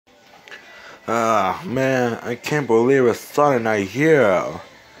Ah, man, I can't believe it's Sunday night here.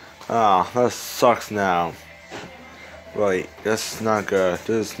 Ah, that sucks now. Wait, that's not good.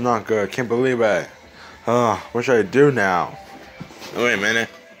 This is not good. Can't believe it. Ah, what should I do now? Wait a minute.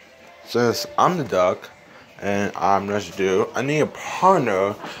 Since I'm the duck, and I'm just do, I need a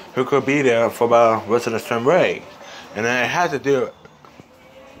partner who could be there for the rest of the swim break. And I had to do it.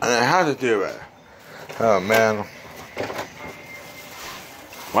 Oh, man.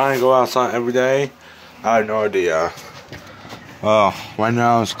 Why I go outside every day? I have no idea. Oh, right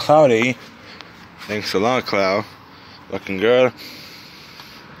now it's cloudy. Thanks a lot, cloud. Looking good.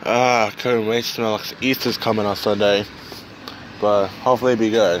 Couldn't wait to smell like Easter's coming on Sunday. But hopefully it'll be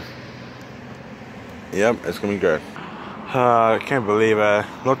good. Yep, it's gonna be good. I can't believe it.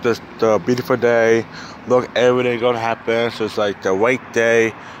 Look, this the beautiful day. Look, everything gonna happen. So it's like the wait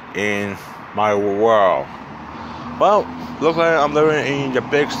day in my world. Well, look like I'm living in the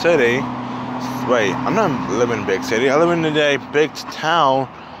big city. Wait, I'm not living in a big city. I live in the big town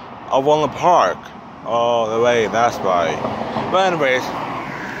of Walnut Park. Oh, the way, that's right. But anyways,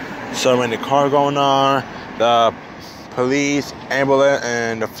 so many cars going on. The police, ambulance,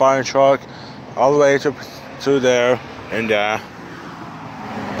 and the fire truck, all the way to there and there.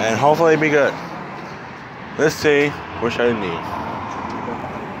 And hopefully it'll be good. Let's see what I need.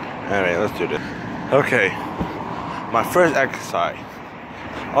 Anyway, let's do this. Okay, my first exercise.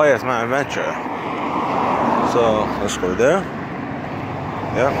 Oh yes, my adventure. So let's go there.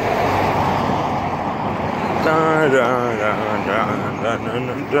 Yep.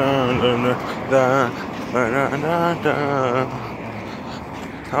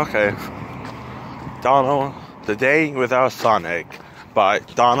 Okay. Donald, The Day Without Sonic by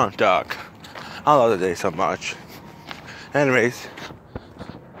Donald Duck. I love the day so much. Anyways,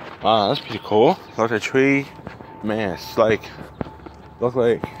 wow, that's pretty cool. Look at the tree. Man, it's like, look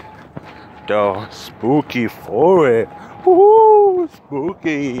like the spooky forest. Woo,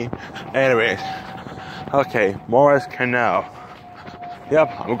 spooky. Anyways, okay, Morris Canal.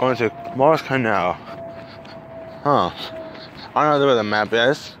 Yep, I'm going to Morris Canal. Huh. I don't know where the map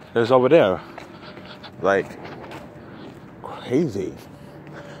is. It's over there. Like, crazy.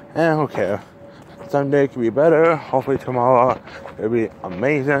 And who cares? Someday it could be better. Hopefully tomorrow it'll be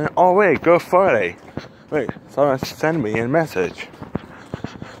amazing. Oh wait, Good Friday. Wait, someone sent me a message.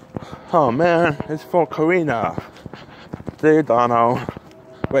 Oh man, it's for Karina. Hey Donald.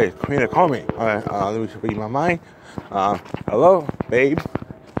 Wait, Karina, call me. Alright, let me read my mind. Hello, babe.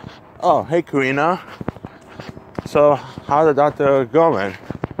 Oh, hey Karina. So, how's the doctor going?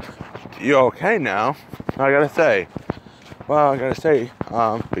 You okay now? I gotta say. Well, I gotta say,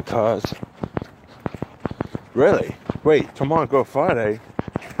 because really? Wait, tomorrow Good Friday?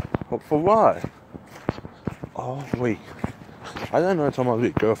 For what? Oh, wait. I didn't know tomorrow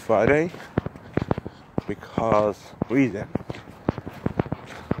would be Good Friday. Because, reason.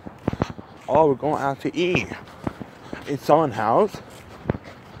 Oh, we're going out to eat. In someone's house?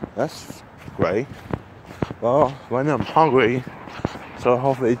 That's great. Well, when I'm hungry, so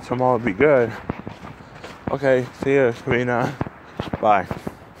hopefully tomorrow will be good. Okay, see you, Karina. Bye.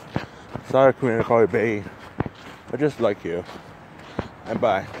 Sorry, Karina, call you babe. I just like you. And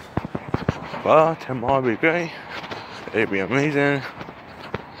bye. Well, tomorrow will be great. It'll be amazing.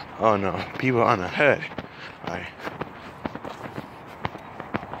 Oh no, people on the head. Bye.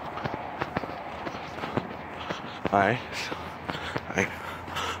 Alright.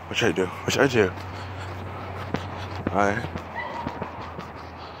 What should I do? What should I do? Alright.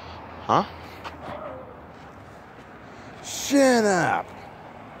 Huh? Shut up!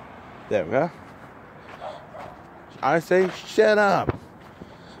 There we go. I say shut up.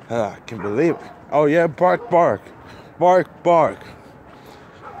 I can't believe it. Oh yeah, bark, bark. Bark, bark.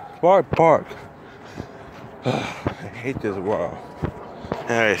 Bark, bark. I hate this world.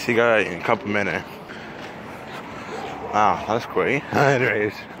 Anyway, see you guys in a couple minutes. Wow, that's great.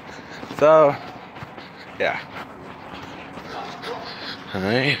 Anyways, so, yeah.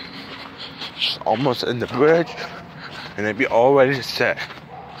 Alright. Just almost in the bridge. And it'd be all ready to set.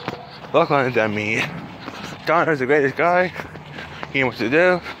 Look like that me. Donald's the greatest guy. He knew what to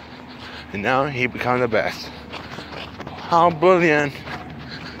do. And now he becomes the best. How brilliant.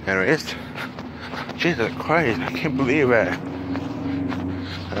 Anyways. Jesus Christ, I can't believe it.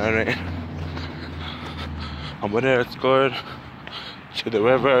 Alright. Over there, it's good. To the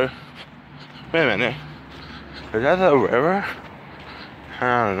river. Wait a minute. Is that a river? I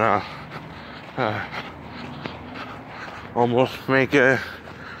don't know. Almost make it.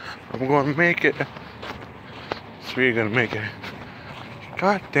 I'm gonna make it. So we're gonna make it.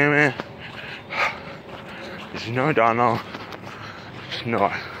 God damn it. Did you know, Donald? Did you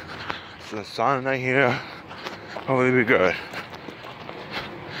know the sun right here. Hopefully be good.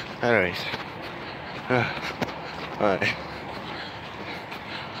 Anyways. Alright.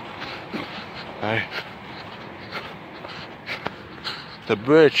 Alright. The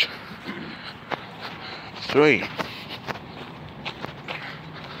bridge. Sweet.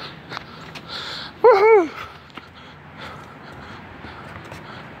 Woohoo!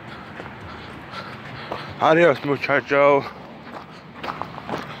 Adios, muchacho.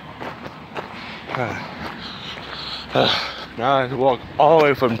 Now I have to walk all the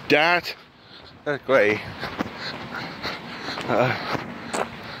way from that. That's great.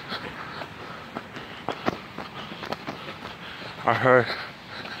 I heard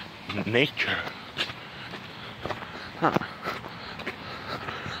nature. Huh.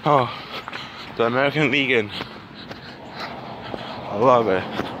 Oh, the American Legion. I love it.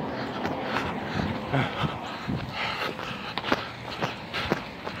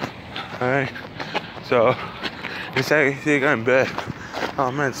 Alright, so it's actually getting bad.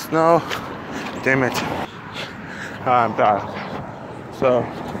 Oh man, snow. Damn it. I'm back. So,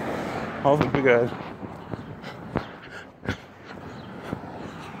 hopefully be good.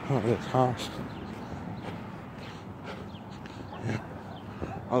 Oh, this house. Yeah.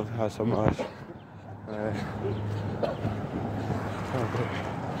 I love the house so much.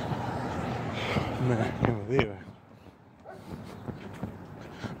 Man, I can't believe it.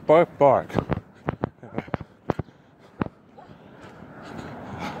 Bark, bark.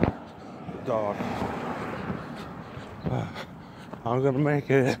 Dog. I'm gonna make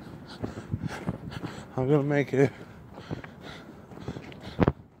it. I'm gonna make it.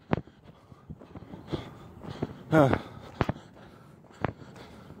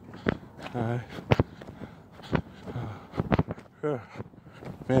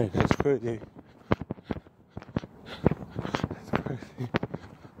 Man, that's crazy. That's crazy.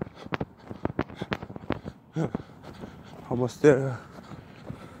 Almost there.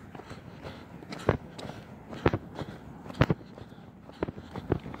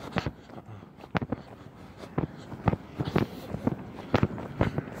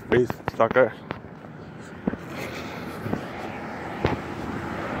 Peace, sucker.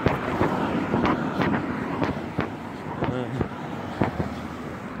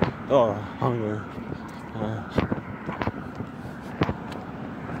 Oh, hungry.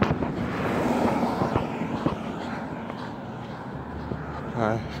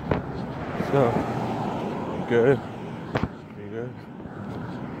 Alright. So, good. Pretty good.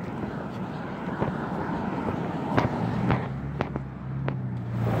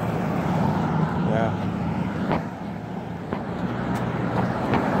 Yeah.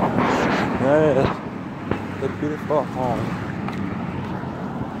 That is the beautiful home.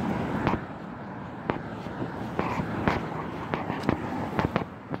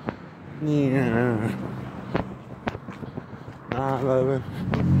 Yeah. 9/11.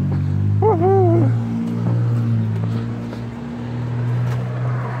 Woohoo!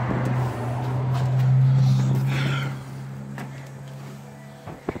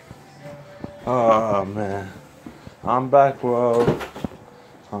 Oh man, I'm back, bro.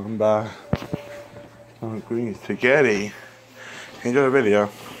 I'm back. I'm green spaghetti. Enjoy the video.